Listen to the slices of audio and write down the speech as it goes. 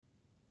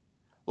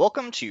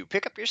Welcome to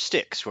Pick Up Your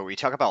Sticks, where we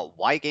talk about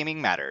why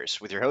gaming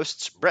matters, with your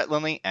hosts Brett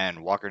Lindley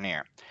and Walker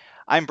Neer.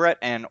 I'm Brett,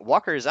 and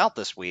Walker is out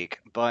this week,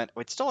 but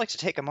we'd still like to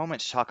take a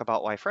moment to talk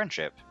about why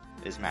friendship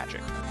is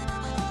magic.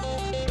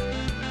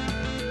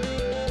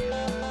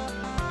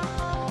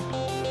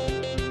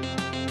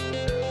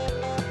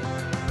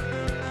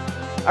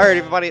 All right,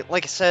 everybody.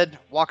 Like I said,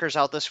 Walker's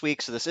out this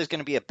week, so this is going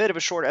to be a bit of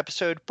a short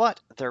episode. But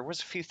there was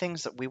a few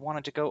things that we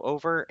wanted to go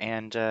over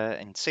and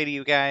say to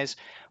you guys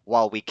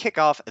while we kick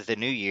off the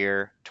new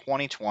year,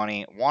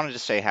 2020. Wanted to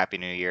say Happy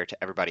New Year to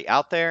everybody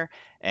out there,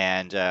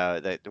 and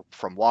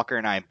from Walker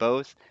and I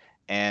both.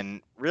 And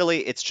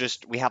really, it's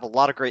just we have a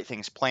lot of great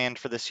things planned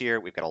for this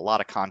year. We've got a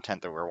lot of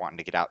content that we're wanting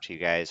to get out to you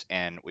guys,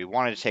 and we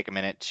wanted to take a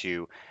minute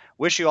to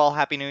wish you all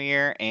Happy New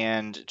Year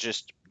and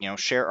just,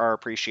 share our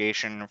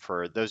appreciation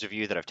for those of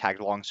you that have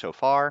tagged along so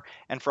far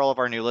and for all of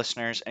our new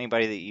listeners.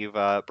 Anybody that you've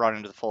brought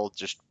into the fold,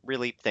 just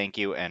really thank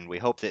you. And we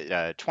hope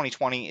that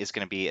 2020 is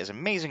going to be as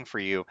amazing for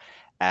you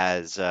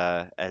as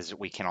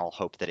we can all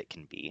hope that it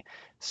can be.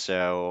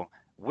 So,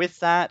 with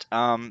that,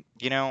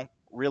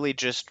 really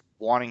just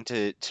wanting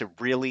to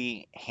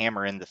really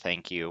hammer in the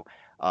thank you.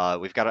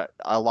 We've got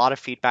a lot of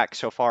feedback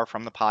so far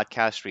from the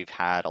podcast. We've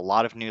had a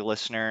lot of new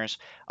listeners,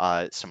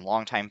 some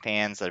longtime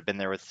fans that have been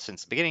there with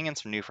since the beginning, and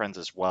some new friends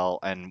as well.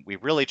 And we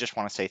really just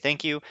want to say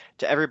thank you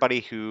to everybody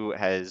who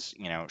has,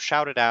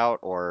 shouted out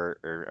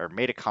or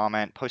made a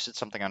comment, posted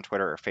something on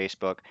Twitter or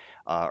Facebook,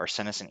 or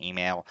sent us an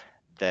email.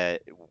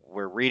 That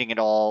we're reading it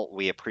all,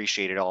 we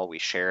appreciate it all, we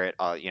share it,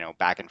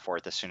 back and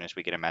forth. As soon as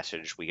we get a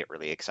message, we get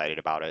really excited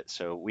about it.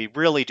 So we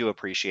really do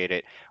appreciate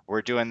it.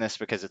 We're doing this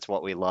because it's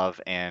what we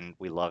love, and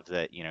we love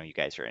that you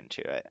guys are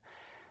into it.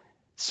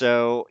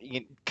 So,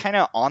 kind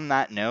of on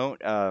that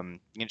note,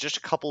 just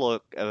a couple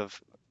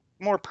of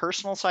more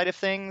personal side of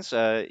things.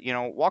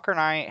 Walker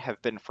and I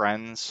have been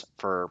friends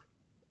for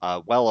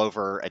well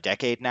over a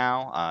decade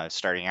now,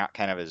 starting out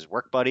kind of as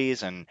work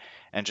buddies and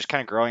just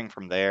kind of growing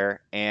from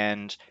there.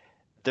 And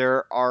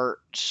there are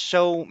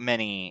so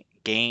many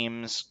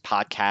games,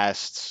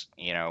 podcasts,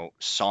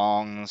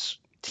 songs,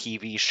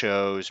 TV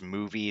shows,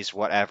 movies,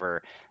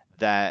 whatever,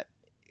 that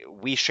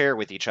we share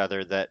with each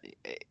other that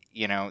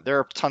there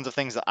are tons of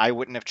things that I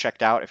wouldn't have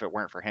checked out if it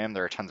weren't for him.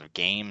 There are tons of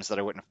games that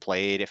I wouldn't have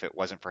played if it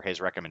wasn't for his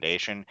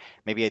recommendation.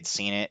 Maybe I'd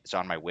seen it, it's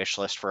on my wish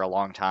list for a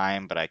long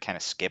time, but I kind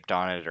of skipped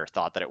on it or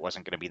thought that it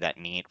wasn't going to be that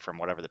neat from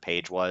whatever the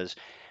page was.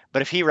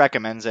 But if he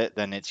recommends it,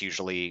 then it's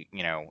usually,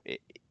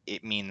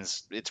 it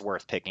means it's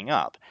worth picking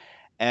up.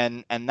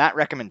 And that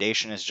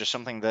recommendation is just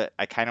something that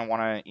I kind of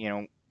want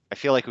to, I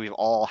feel like we've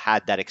all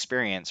had that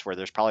experience where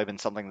there's probably been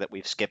something that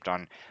we've skipped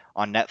on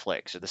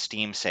Netflix or the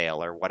Steam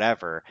sale or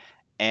whatever,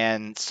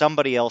 and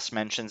somebody else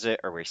mentions it,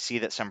 or we see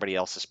that somebody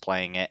else is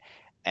playing it,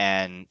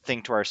 and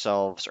think to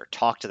ourselves or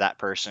talk to that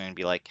person and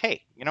be like,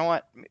 hey, you know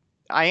what?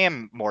 I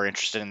am more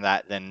interested in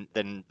that than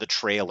the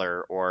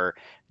trailer or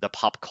the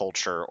pop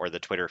culture or the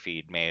Twitter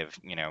feed may have,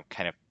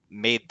 kind of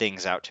made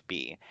things out to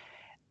be.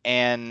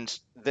 And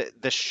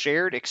the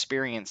shared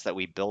experience that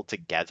we build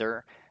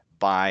together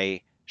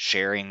by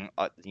sharing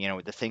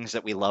the things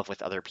that we love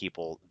with other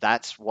people,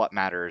 that's what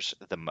matters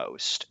the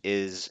most.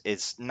 Is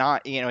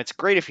not, it's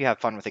great if you have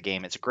fun with a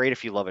game, it's great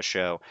if you love a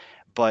show,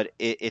 but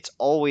it's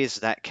always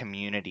that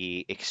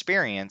community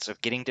experience of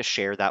getting to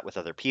share that with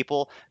other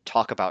people,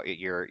 talk about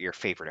your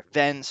favorite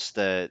events,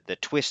 the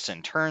twists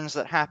and turns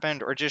that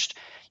happened, or just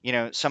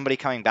somebody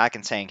coming back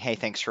and saying, hey,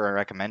 thanks for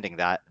recommending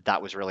that,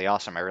 that was really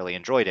awesome, I really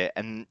enjoyed it,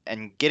 and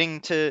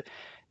getting to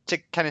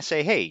kind of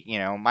say, hey,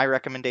 my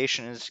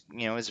recommendation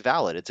is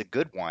valid, it's a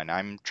good one,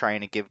 I'm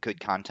trying to give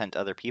good content to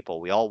other people.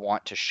 We all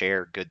want to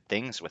share good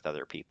things with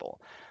other people.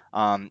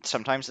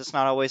 Sometimes it's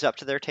not always up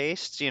to their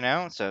tastes,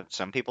 so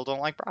some people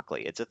don't like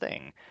broccoli, it's a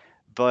thing.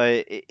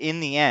 But in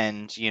the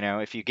end,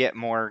 if you get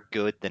more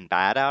good than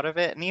bad out of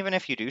it, and even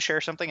if you do share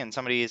something and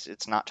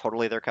it's not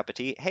totally their cup of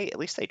tea, hey, at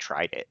least they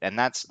tried it, and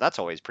that's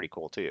always pretty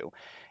cool too.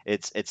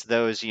 It's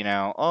those,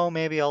 oh,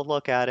 maybe I'll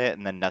look at it,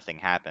 and then nothing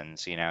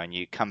happens, and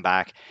you come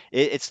back.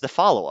 It's the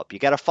follow up. You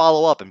got to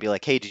follow up and be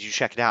like, hey, did you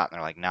check it out? And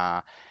they're like,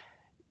 nah.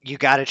 You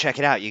got to check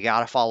it out. You got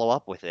to follow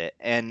up with it,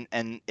 and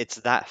it's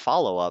that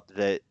follow up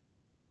that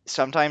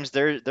sometimes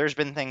there's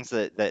been things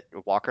that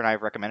Walker and I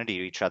have recommended to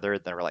each other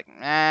that were like,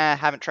 nah,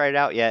 haven't tried it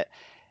out yet,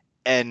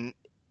 and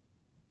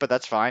but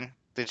that's fine.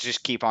 Let's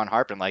just keep on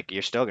harping. Like,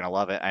 you're still gonna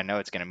love it. I know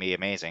it's gonna be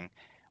amazing.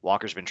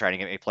 Walker's been trying to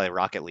get me to play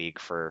Rocket League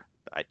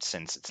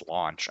since its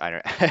launch. I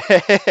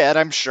don't, and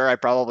I'm sure I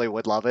probably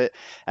would love it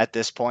at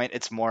this point.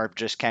 It's more of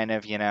just kind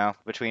of,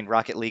 between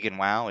Rocket League and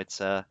WoW.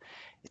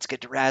 It's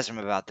good to razz him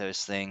about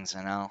those things,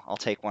 and I'll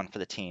take one for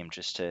the team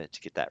just to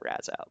get that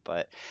razz out.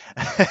 But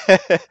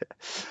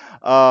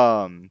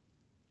um,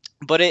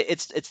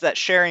 it's that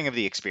sharing of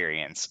the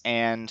experience,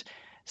 and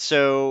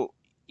so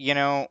you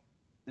know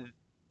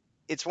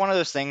it's one of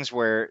those things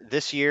where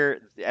this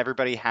year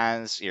everybody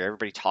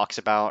talks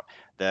about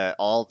the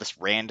all this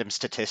random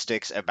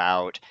statistics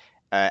about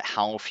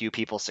how few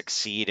people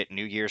succeed at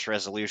New Year's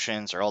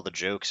resolutions, or all the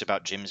jokes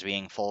about gyms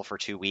being full for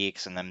 2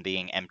 weeks and then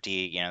being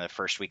empty, the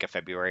first week of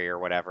February or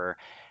whatever.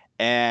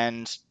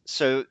 And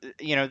so,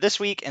 this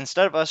week,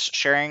 instead of us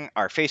sharing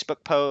our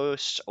Facebook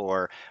posts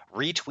or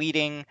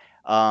retweeting,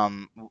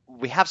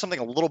 we have something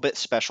a little bit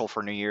special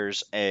for New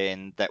Year's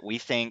and that we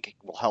think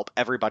will help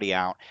everybody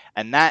out.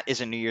 And that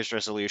is a New Year's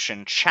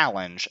resolution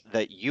challenge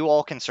that you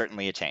all can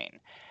certainly attain.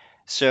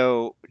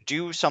 So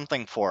do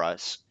something for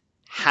us.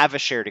 Have a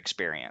shared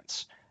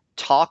experience.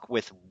 Talk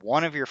with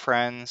one of your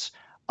friends,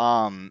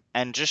 and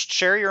just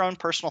share your own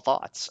personal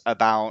thoughts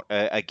about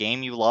a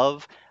game you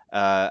love,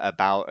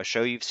 about a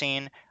show you've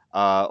seen,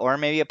 or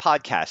maybe a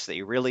podcast that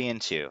you're really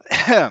into.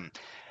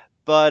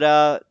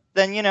 But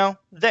then,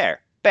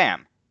 there,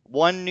 bam,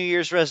 one New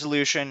Year's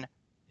resolution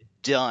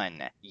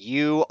done.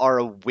 You are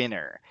a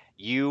winner.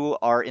 You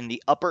are in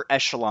the upper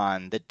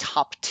echelon, the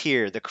top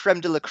tier, the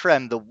creme de la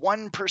creme, the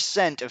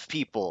 1% of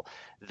people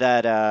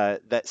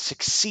that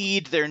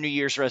succeed their New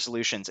Year's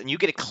resolutions, and you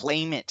get to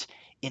claim it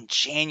in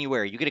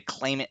January. You get to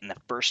claim it in the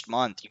first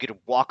month. You get to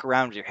walk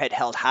around with your head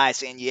held high,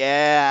 saying,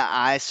 "Yeah,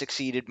 I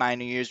succeeded my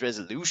New Year's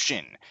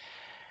resolution."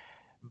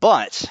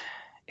 But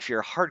if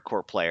you're a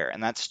hardcore player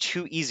and that's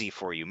too easy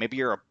for you, maybe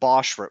you're a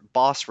boss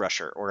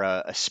rusher or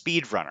a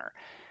speed runner.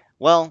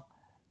 Well,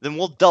 then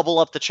we'll double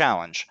up the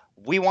challenge.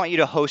 We want you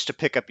to host a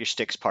pick up your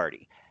sticks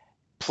party.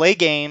 Play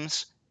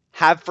games,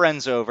 have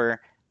friends over,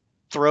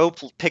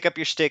 pick up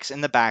your sticks in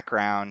the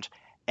background,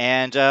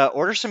 and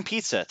order some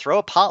pizza. Throw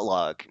a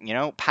potluck.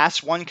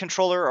 Pass one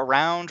controller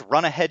around,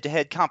 run a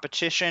head-to-head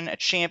competition, a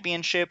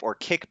championship, or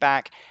kick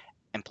back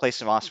and play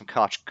some awesome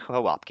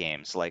co-op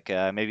games like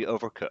maybe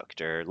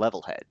Overcooked or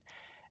Levelhead.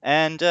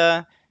 And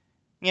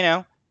you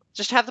know,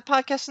 just have the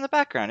podcast in the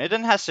background. It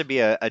doesn't have to be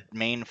a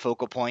main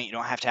focal point. You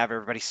don't have to have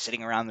everybody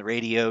sitting around the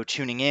radio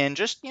tuning in.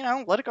 Just,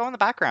 let it go in the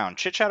background.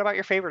 Chit chat about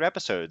your favorite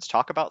episodes.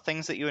 Talk about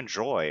things that you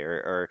enjoy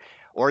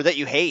or that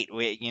you hate.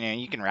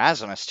 You can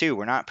razz on us too.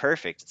 We're not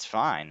perfect. It's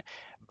fine.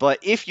 But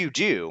if you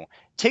do,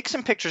 take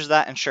some pictures of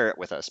that and share it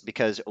with us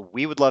because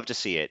we would love to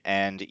see it.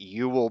 And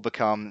you will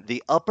become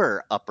the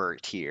upper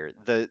tier,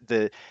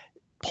 the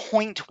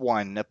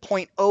 0.1, the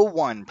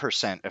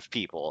 0.01% of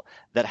people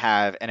that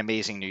have an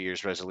amazing New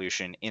Year's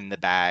resolution in the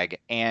bag,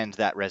 and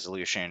that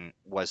resolution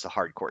was the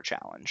hardcore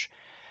challenge.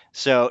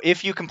 So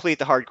if you complete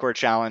the hardcore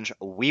challenge,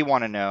 we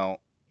want to know.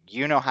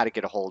 You know how to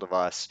get a hold of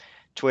us.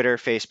 Twitter,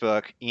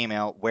 Facebook,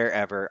 email,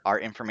 wherever. Our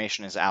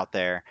information is out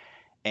there.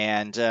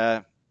 And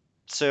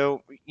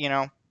so,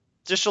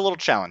 just a little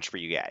challenge for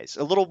you guys.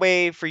 A little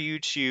way for you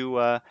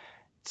to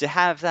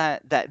have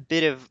that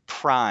bit of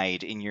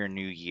pride in your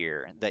new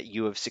year that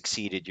you have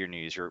succeeded your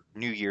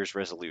New Year's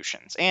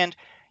resolutions, and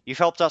you've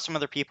helped out some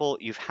other people.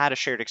 You've had a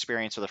shared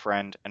experience with a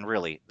friend, and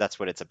really, that's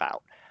what it's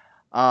about.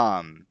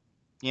 Um,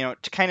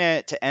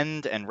 to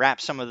end and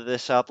wrap some of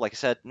this up, like I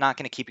said, not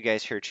going to keep you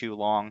guys here too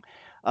long.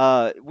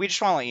 We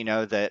just want to let you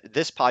know that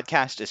this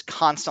podcast is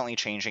constantly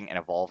changing and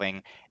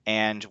evolving,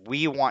 and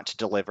we want to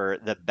deliver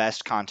the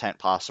best content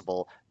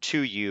possible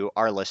to you,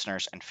 our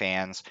listeners and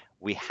fans.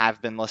 We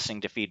have been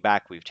listening to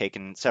feedback. We've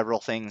taken several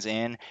things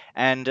in,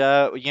 and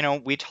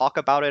we talk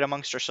about it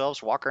amongst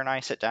ourselves. Walker and I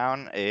sit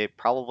down,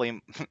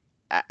 probably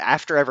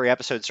after every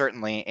episode,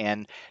 certainly,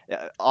 and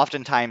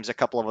oftentimes a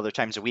couple of other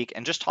times a week,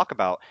 and just talk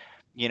about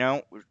you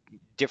know,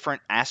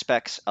 different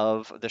aspects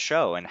of the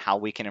show and how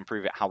we can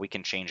improve it, how we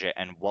can change it,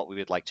 and what we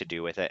would like to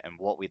do with it and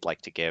what we'd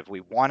like to give.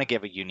 We want to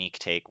give a unique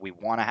take. We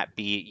want to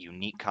be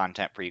unique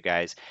content for you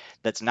guys.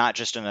 That's not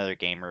just another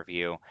game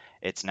review.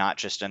 It's not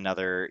just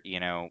another,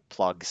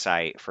 plug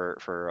site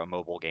for a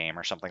mobile game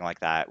or something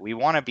like that. We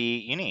want to be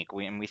unique.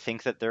 And we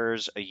think that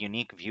there's a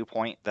unique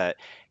viewpoint that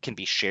can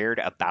be shared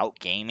about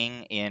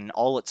gaming in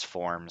all its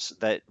forms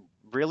that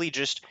really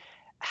just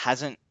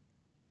hasn't,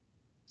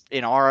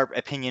 in our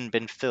opinion,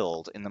 been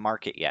filled in the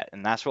market yet,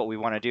 and that's what we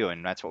want to do,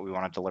 and that's what we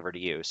want to deliver to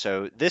you.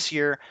 So this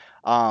year,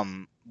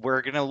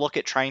 we're going to look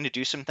at trying to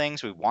do some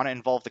things. We want to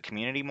involve the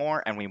community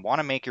more, and we want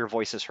to make your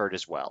voices heard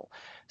as well.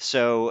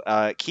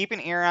 So keep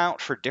an ear out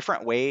for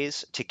different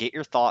ways to get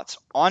your thoughts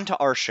onto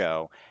our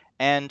show,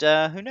 and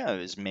who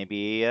knows,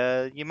 maybe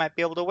you might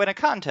be able to win a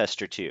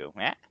contest or two.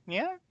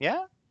 Yeah. Do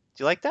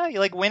you like that? You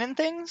like winning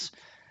things?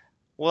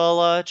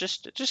 Well,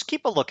 just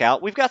keep a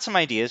lookout. We've got some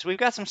ideas. We've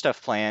got some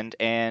stuff planned,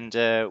 and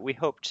we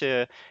hope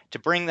to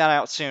bring that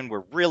out soon.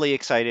 We're really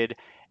excited,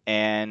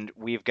 and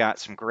we've got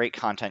some great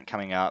content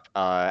coming up.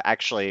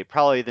 Actually,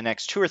 probably the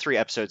next 2 or 3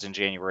 episodes in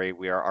January,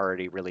 we are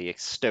already really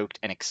stoked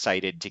and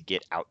excited to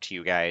get out to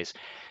you guys.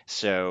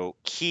 So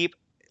keep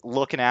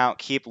looking out,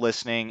 keep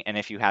listening, and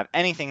if you have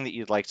anything that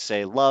you'd like to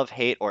say, love,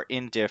 hate, or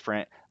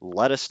indifferent,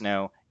 let us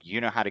know. You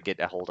know how to get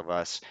a hold of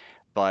us.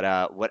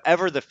 But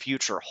whatever the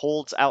future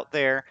holds out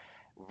there,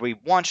 we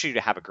want you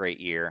to have a great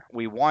year.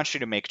 We want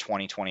you to make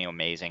 2020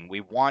 amazing.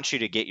 We want you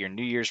to get your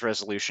New Year's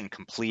resolution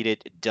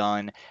completed,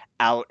 done,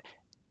 out,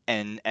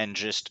 and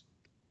just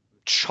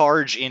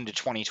charge into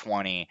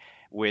 2020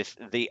 with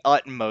the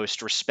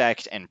utmost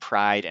respect and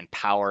pride and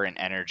power and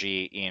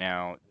energy.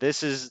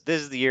 This is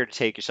the year to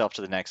take yourself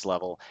to the next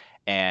level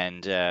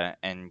and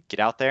get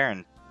out there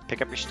and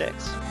pick up your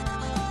sticks.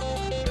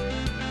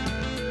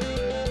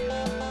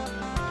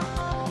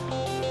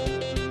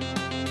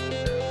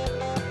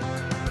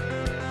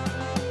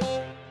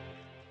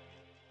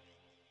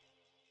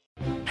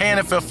 Hey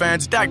NFL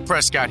fans, Dak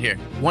Prescott here.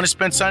 Want to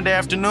spend Sunday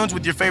afternoons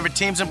with your favorite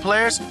teams and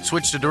players?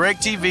 Switch to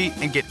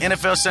DirecTV and get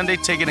NFL Sunday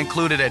Ticket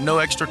included at no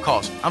extra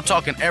cost. I'm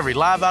talking every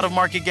live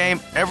out-of-market game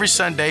every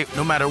Sunday,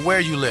 no matter where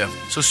you live.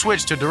 So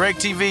switch to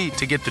DirecTV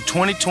to get the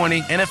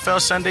 2020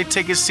 NFL Sunday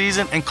Ticket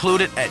season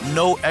included at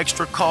no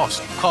extra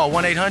cost. Call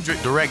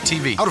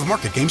 1-800-DIRECTV.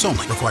 Out-of-market games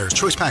only. Requires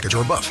choice package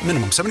or above.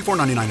 Minimum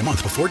 $74.99 a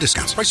month before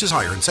discounts. Prices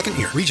higher in second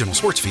year. Regional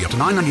sports fee up to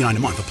 $9.99 a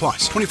month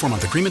applies.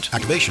 24-month agreement.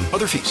 Activation.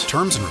 Other fees.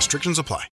 Terms and restrictions apply.